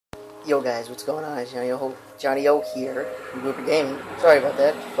Yo guys, what's going on? It's Johnny O here from Goober Gaming. Sorry about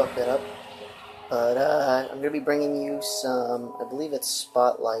that, fucked that up. But I'm gonna be bringing you some, I believe it's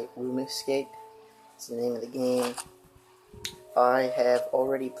Spotlight Room Escape. It's the name of the game. I have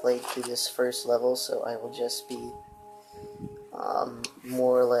already played through this first level, so I will just be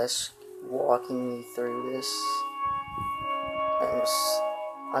more or less walking you through this.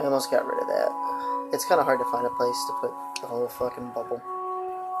 I almost got rid of that. It's kind of hard to find a place to put the whole fucking bubble.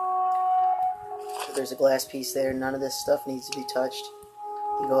 There's a glass piece there. None of this stuff needs to be touched.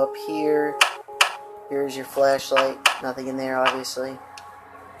 You go up here. Here's your flashlight. Nothing in there, obviously.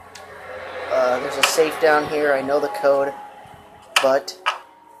 There's a safe down here. I know the code, but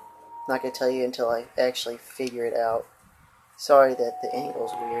I'm not going to tell you until I actually figure it out. Sorry that the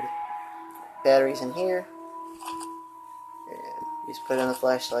angle's weird. Batteries in here. And you just put it on the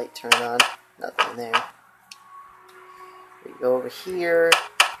flashlight, turn it on. Nothing in there. We go over here.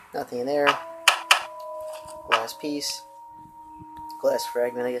 Nothing in there. Glass piece. Glass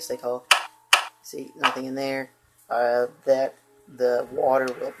fragment, I guess they call it. See, nothing in there. The water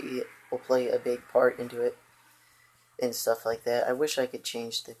will play a big part into it and stuff like that. I wish I could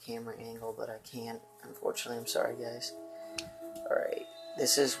change the camera angle, but I can't. Unfortunately, I'm sorry, guys. Alright,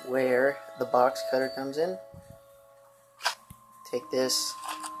 this is where the box cutter comes in. Take this,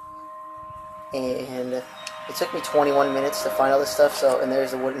 and it took me 21 minutes to find all this stuff. And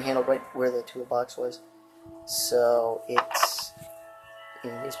there's the wooden handle right where the toolbox was. So you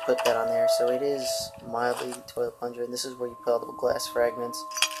just put that on there. So it is mildly toilet plunger, and this is where you put all the glass fragments.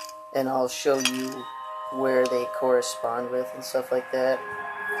 And I'll show you where they correspond with and stuff like that.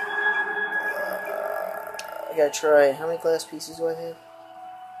 I gotta try. How many glass pieces do I have?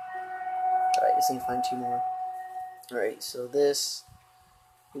 Alright, just need to find 2 more. Alright, so this.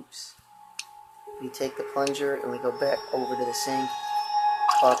 Oops. We take the plunger and we go back over to the sink.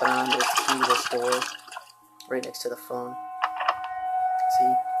 Pop it on. There's the key to this door. Right next to the phone.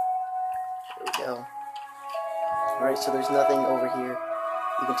 See? There we go. Alright, so there's nothing over here.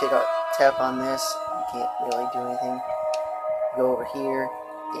 You can tap on this. You can't really do anything. Go over here,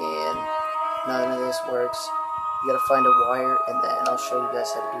 and none of this works. You gotta find a wire, and then I'll show you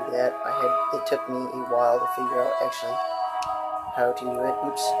guys how to do that. It took me a while to figure out actually how to do it.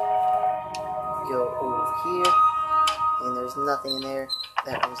 Oops. Go over here, and there's nothing in there.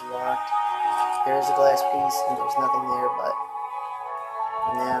 That one's locked. There's a glass piece, and there's nothing there, but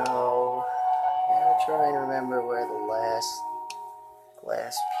now I gotta try and remember where the last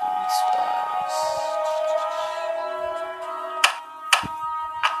glass piece was.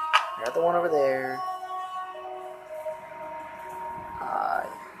 Got the one over there. I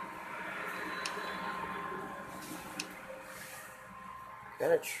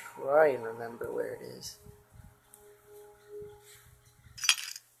gotta try and remember where it is.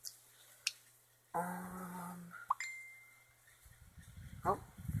 Oh.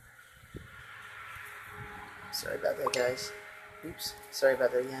 Sorry about that, guys. Oops. Sorry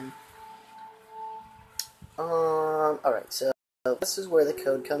about that again. Alright, so this is where the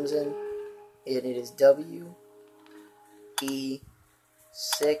code comes in. And it is W E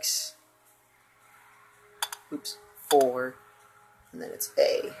 6 4, and then it's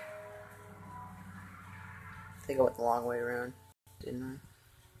A. I think I went the long way around, didn't I?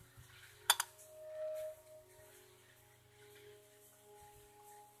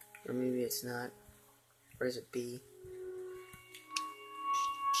 Or maybe it's not. Or is it B?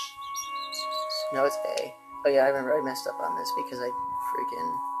 No, it's A. Oh yeah, I remember I messed up on this because I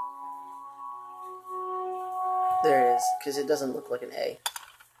freaking... There it is, because it doesn't look like an A.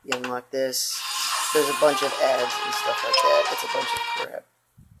 You unlock this. There's a bunch of ads and stuff like that. It's a bunch of crap.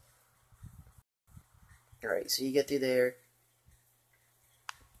 Alright, so you get through there.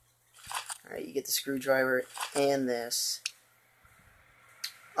 Alright, you get the screwdriver and this.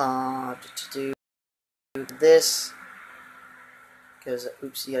 To do this, because,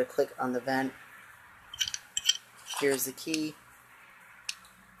 oops, you gotta click on the vent. Here's the key.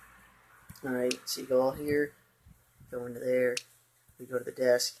 Alright, so you go all here, go into there, we go to the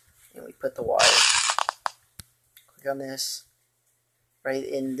desk, and we put the wire. Click on this. Right,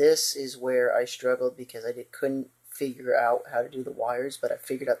 and this is where I struggled because I couldn't figure out how to do the wires, but I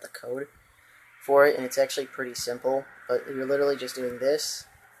figured out the code for it, and it's actually pretty simple. But you're literally just doing this,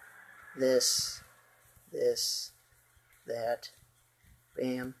 this, that,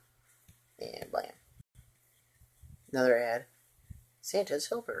 bam, and blam. Another ad. Santa's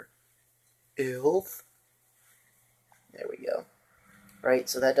helper. Elf. There we go. Right,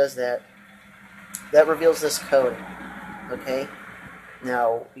 so that does that. That reveals this code. Okay?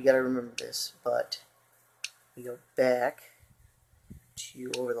 Now, you gotta remember this, but we go back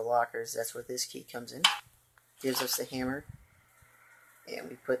to over the lockers. That's where this key comes in. Gives us the hammer. And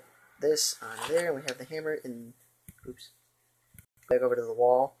we put this on there, and we have the hammer in, oops, back over to the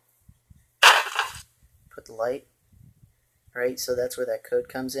wall. Put the light, right? So that's where that code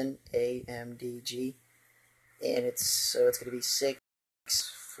comes in, AMDG. And it's going to be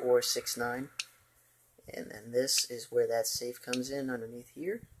 6469. And then this is where that safe comes in underneath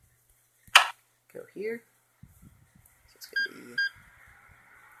here. Go here. So it's going to be,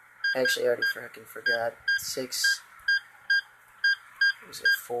 actually I already freaking forgot, 6, was it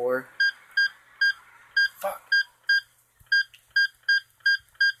 4? Fuck.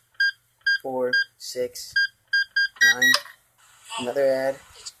 4, 6, 9. Another ad.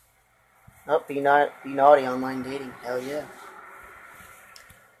 Oh, be naughty online dating. Hell yeah.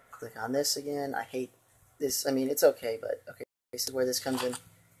 Click on this again. I hate this. I mean, it's okay, but okay. This is where this comes in.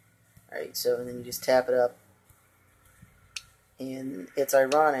 Alright, so and then you just tap it up. And it's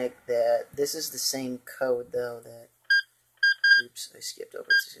ironic that this is the same code, though, that... Oops, I skipped over.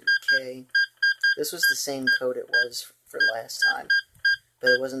 This is going to be K. This was the same code it was for last time.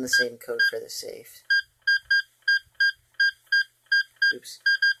 But it wasn't the same code for the safe. Oops.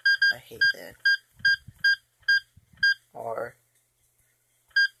 I hate that. R.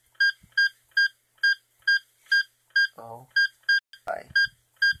 O. I.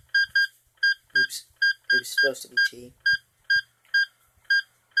 Oops. It was supposed to be T.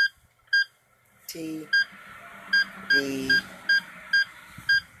 T. V.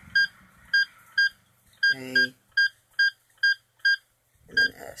 A. And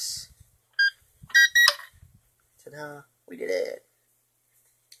then S. Ta-da! We did it!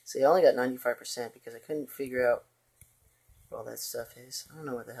 See, I only got 95% because I couldn't figure out what all that stuff is. I don't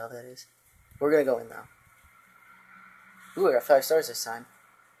know what the hell that is. We're gonna go in though. Ooh, I got 5 stars this time.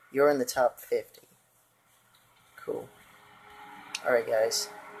 You're in the top 50. Cool. Alright, guys.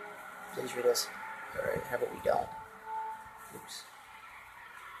 Please read us. Alright, how about we don't? Oops.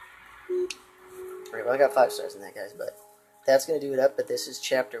 Alright, well, I got 5 stars in that, guys, but that's gonna do it up. But this is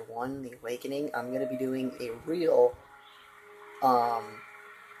chapter 1, The Awakening. I'm gonna be doing a real, I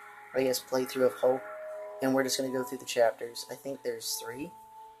guess, playthrough of Hope, and we're just going to go through the chapters. I think there's 3.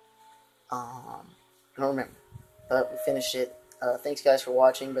 I don't remember, but we finished it. Thanks, guys, for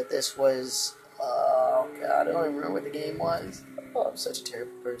watching, but this was, oh, God, I don't even remember what the game was. Oh, I'm such a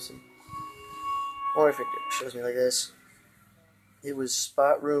terrible person. Or if it shows me like this. It was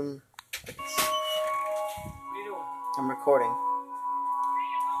Spot Room. I'm recording.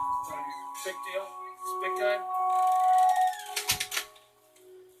 Big deal. It's big time.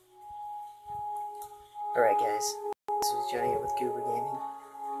 Alright, guys. This was Johnny with Goober Gaming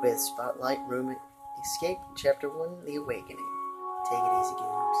with Spotlight Room Escape, Chapter 1, The Awakening. Take it easy,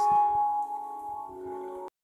 Goobers.